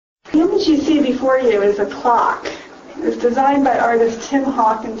image you see before you is a clock. It was designed by artist Tim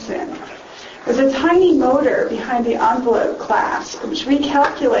Hawkinson. There's a tiny motor behind the envelope clasp, which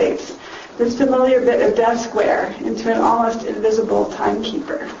recalculates this familiar bit of desk wear into an almost invisible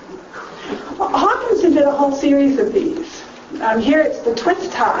timekeeper. Hawkinson did a whole series of these. Here it's the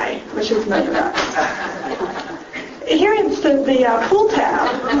twist tie, which is motorized. Here it's the pull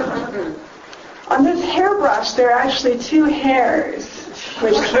tab. On this hairbrush, there are actually two hairs,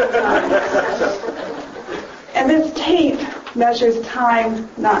 which keep time. And this tape measures time,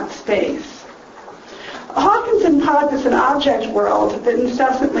 not space. Hawkinson posits an object world that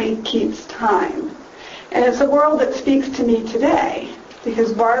incessantly keeps time. And it's a world that speaks to me today,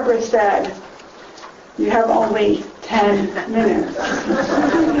 because Barbara said, you have only 10 minutes.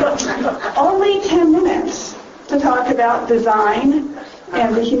 Only 10 minutes to talk about design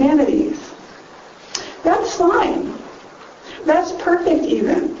and the humanities. That's fine. That's perfect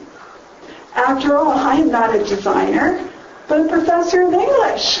even. After all, I am not a designer, but a professor of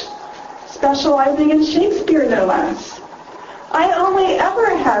English, specializing in Shakespeare, no less. I only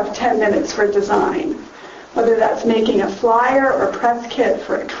ever have 10 minutes for design, whether that's making a flyer or press kit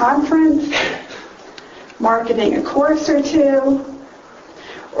for a conference, marketing a course or two,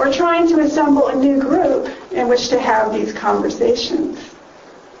 or trying to assemble a new group in which to have these conversations.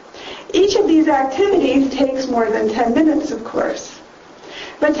 Each of these activities takes more than 10 minutes, of course.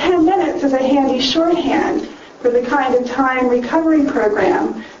 But 10 minutes is a handy shorthand for the kind of time recovery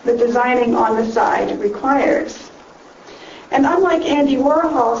program that designing on the side requires. And unlike Andy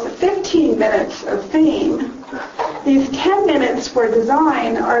Warhol's 15 minutes of fame, these 10 minutes for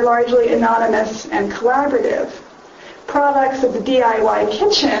design are largely anonymous and collaborative, products of the DIY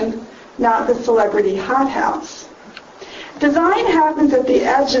kitchen, not the celebrity hothouse. Design happens at the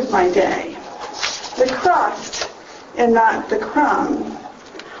edge of my day, the crust and not the crumb,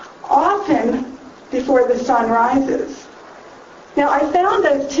 often before the sun rises. Now, I found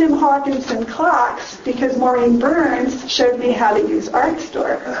those Tim Hawkinson clocks because Maureen Burns showed me how to use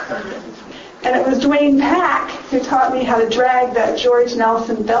ArtStore. And it was Dwayne Pack who taught me how to drag that George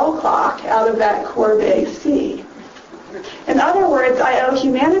Nelson bell clock out of that Courbet C. In other words, I owe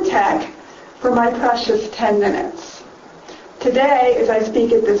HumaniTech for my precious 10 minutes. Today, as I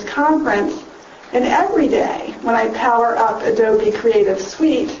speak at this conference, and every day when I power up Adobe Creative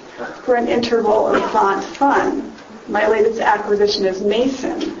Suite for an interval of font fun. My latest acquisition is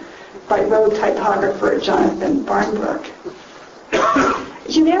Mason by Vogue typographer Jonathan Barnbrook.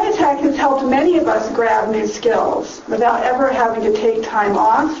 HumaniTech has helped many of us grab new skills without ever having to take time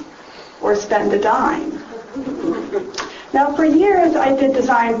off or spend a dime. Now, for years, I did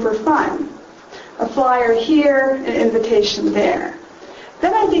design for fun. A flyer here, an invitation there.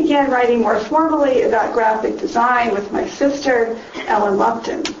 Then I began writing more formally about graphic design with my sister, Ellen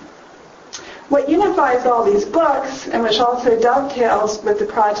Lupton. What unifies all these books, and which also dovetails with the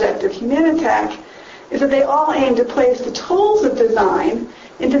project of HumaniTech, is that they all aim to place the tools of design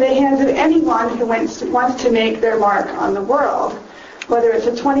into the hands of anyone who wants to make their mark on the world, whether it's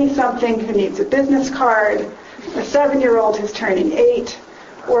a 20-something who needs a business card, a 7-year-old who's turning 8,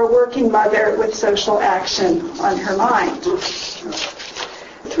 or a working mother with social action on her mind.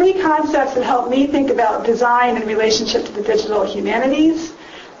 3 concepts that help me think about design in relationship to the digital humanities.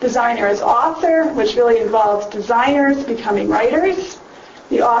 Designer as author, which really involves designers becoming writers.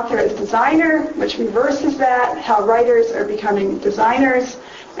 The author as designer, which reverses that, how writers are becoming designers.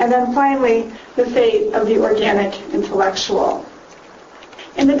 And then finally, the fate of the organic intellectual.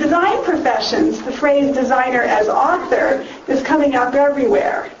 In the design professions, the phrase designer as author is coming up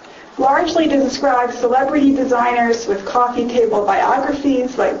everywhere, largely to describe celebrity designers with coffee table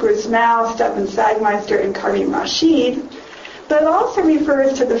biographies like Bruce Mao, Stefan Sagmeister, and Karim Rashid. But it also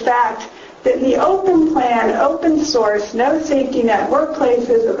refers to the fact that in the open plan, open source, no safety net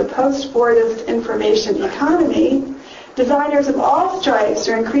workplaces of the post-Fordist information economy, designers of all stripes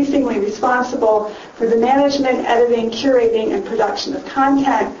are increasingly responsible for the management, editing, curating, and production of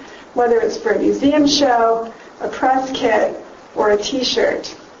content, whether it's for a museum show, a press kit, or a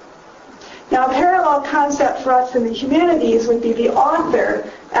t-shirt. Now, a parallel concept for us in the humanities would be the author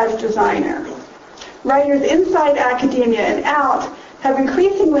as designer. Writers inside academia and out have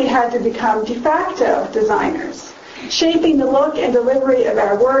increasingly had to become de facto designers, shaping the look and delivery of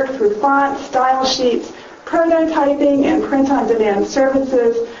our work through fonts, style sheets, prototyping and print-on-demand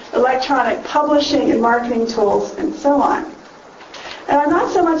services, electronic publishing and marketing tools, and so on. And I'm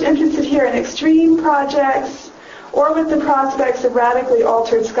not so much interested here in extreme projects or with the prospects of radically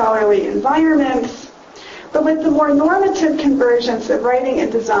altered scholarly environments, but with the more normative convergence of writing and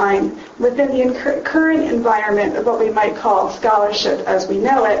design within the current environment of what we might call scholarship as we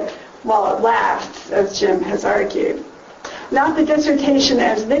know it, while it lasts, as Jim has argued. Not the dissertation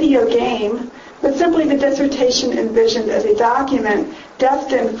as video game, but simply the dissertation envisioned as a document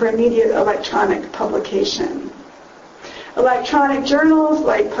destined for immediate electronic publication. Electronic journals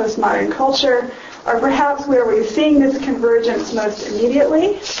like Postmodern Culture are perhaps where we're seeing this convergence most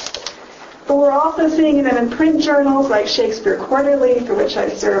immediately, but we're also seeing it in print journals like Shakespeare Quarterly, for which I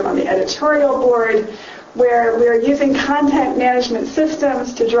serve on the editorial board, where we're using content management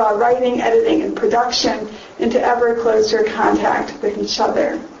systems to draw writing, editing, and production into ever closer contact with each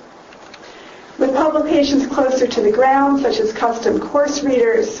other. With publications closer to the ground, such as custom course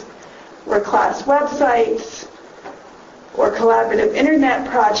readers, or class websites, or collaborative internet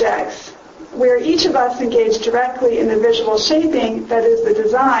projects, where each of us engage directly in the visual shaping, that is, the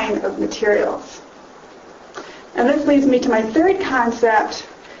design of materials. And this leads me to my third concept,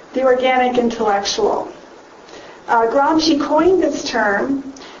 the organic intellectual. Gramsci coined this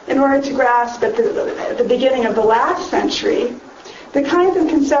term in order to grasp at the beginning of the last century the kinds of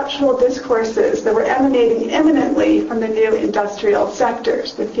conceptual discourses that were emanating imminently from the new industrial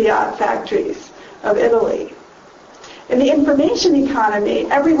sectors, the fiat factories of Italy. In the information economy,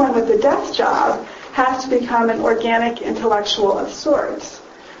 everyone with a desk job has to become an organic intellectual of sorts,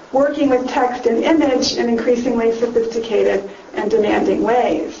 working with text and image in increasingly sophisticated and demanding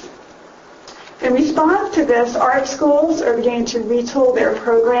ways. In response to this, art schools are beginning to retool their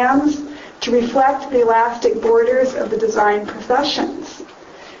programs to reflect the elastic borders of the design professions.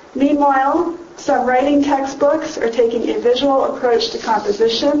 Meanwhile, some writing textbooks are taking a visual approach to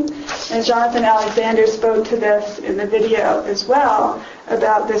composition, and Jonathan Alexander spoke to this in the video as well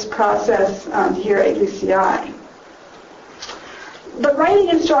about this process here at UCI. But writing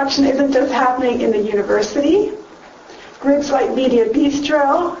instruction isn't just happening in the university. Groups like Media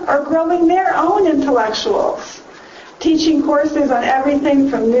Bistro are growing their own intellectuals, teaching courses on everything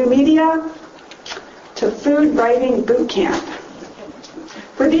from new media to food writing boot camp.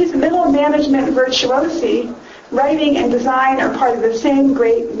 For these middle management virtuosi, writing and design are part of the same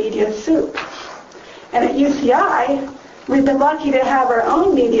great media soup. And at UCI, we've been lucky to have our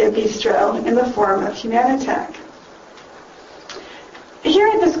own Media Bistro in the form of HumaniTech. Here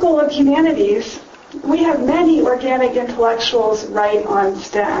at the School of Humanities, we have many organic intellectuals right on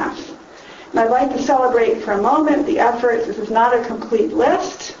staff. And I'd like to celebrate for a moment the efforts. This is not a complete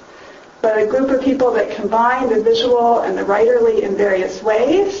list, but a group of people that combine the visual and the writerly in various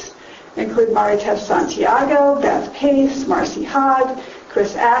ways, include Marites Santiago, Beth Pace, Marcy Hogg,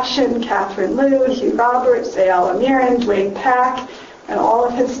 Chris Ashton, Catherine Liu, Hugh Roberts, Ayala Miran, Dwayne Pack, and all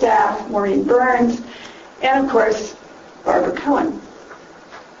of his staff, Maureen Burns, and of course, Barbara Cohen.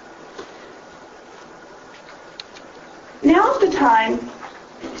 Now's the time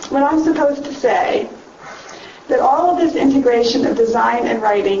when I'm supposed to say that all of this integration of design and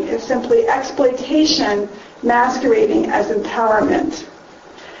writing is simply exploitation masquerading as empowerment.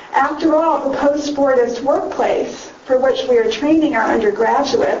 After all, the post-Fordist workplace, for which we are training our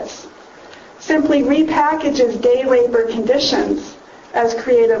undergraduates, simply repackages day labor conditions as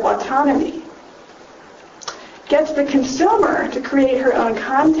creative autonomy, gets the consumer to create her own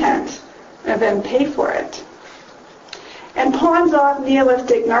content and then pay for it, and pawns off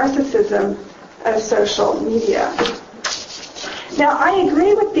nihilistic narcissism as social media. Now, I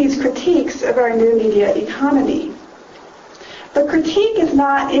agree with these critiques of our new media economy. But critique is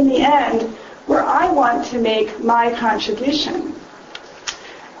not, in the end, where I want to make my contribution.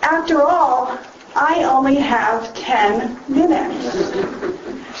 After all, I only have 10 minutes.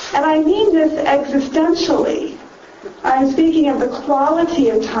 And I mean this existentially. I'm speaking of the quality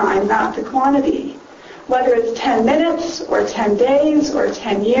of time, not the quantity. Whether it's 10 minutes or 10 days or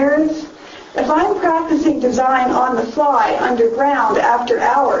 10 years, if I'm practicing design on the fly, underground, after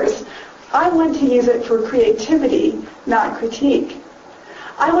hours, I want to use it for creativity, not critique.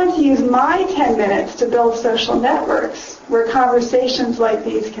 I want to use my 10 minutes to build social networks where conversations like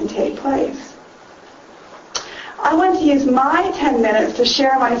these can take place. I want to use my 10 minutes to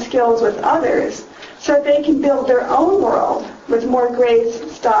share my skills with others so that they can build their own world with more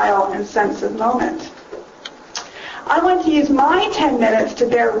grace, style, and sense of moment. I want to use my 10 minutes to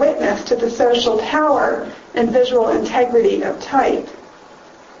bear witness to the social power and visual integrity of type.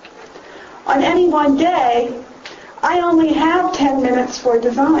 On any one day, I only have 10 minutes for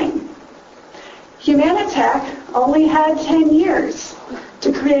design. HumaniTech only had 10 years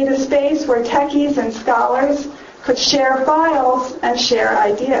to create a space where techies and scholars could share files and share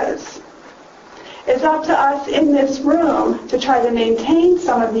ideas. It's up to us in this room to try to maintain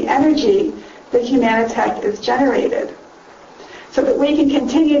some of the energy that HumaniTech is generated, so that we can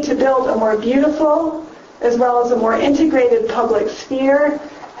continue to build a more beautiful as well as a more integrated public sphere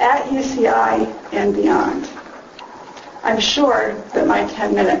at UCI and beyond. I'm sure that my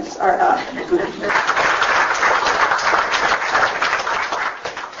 10 minutes are up.